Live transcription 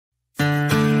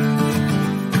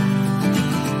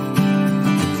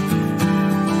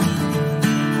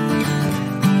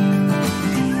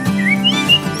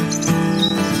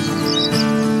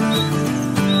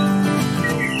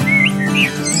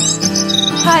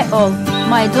Hi all,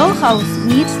 my dollhouse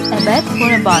needs a bed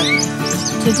for a Barbie.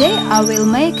 Today I will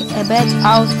make a bed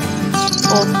out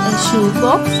of a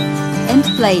shoebox and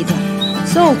Play-Doh.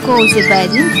 So cozy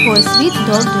bedding for sweet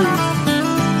doll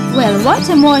dreams. Well, what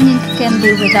a morning can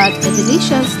be without a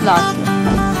delicious latte.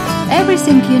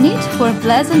 Everything you need for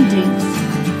pleasant dreams.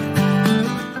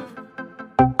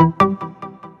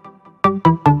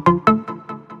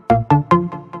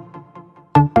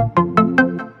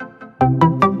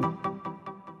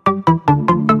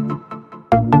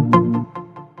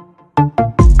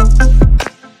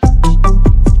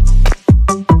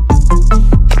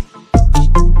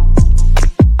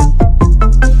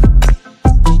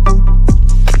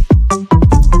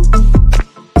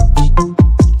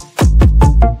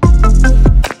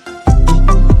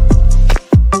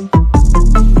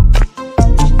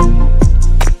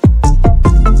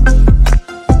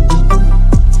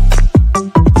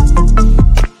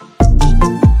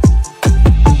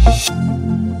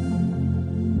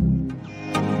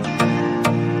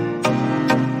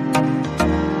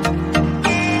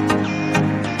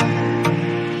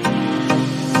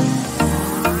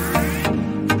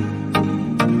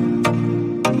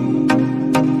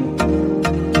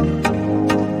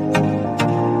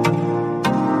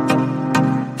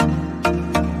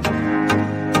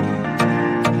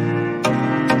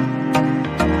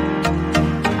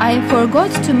 I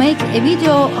forgot to make a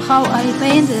video how I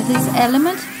paint this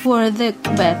element for the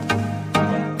bed.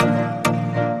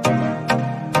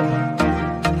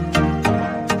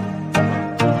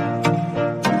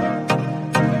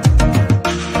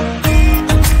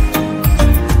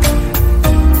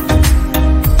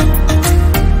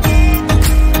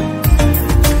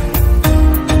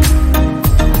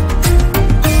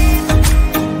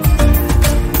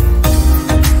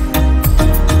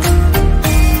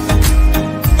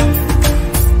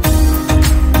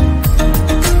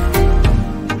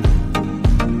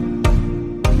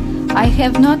 I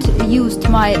have not used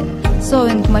my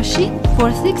sewing machine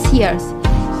for 6 years.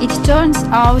 It turns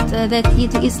out that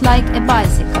it is like a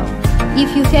bicycle.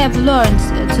 If you have learned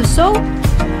to sew,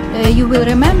 you will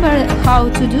remember how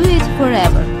to do it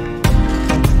forever.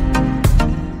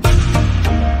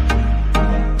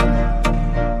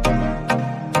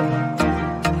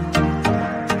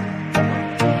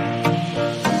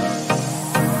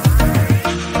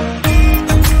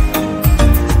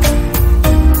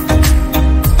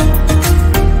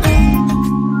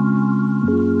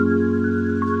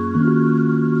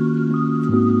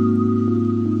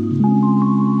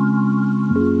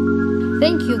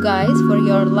 Thank you guys for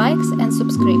your likes and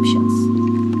subscriptions.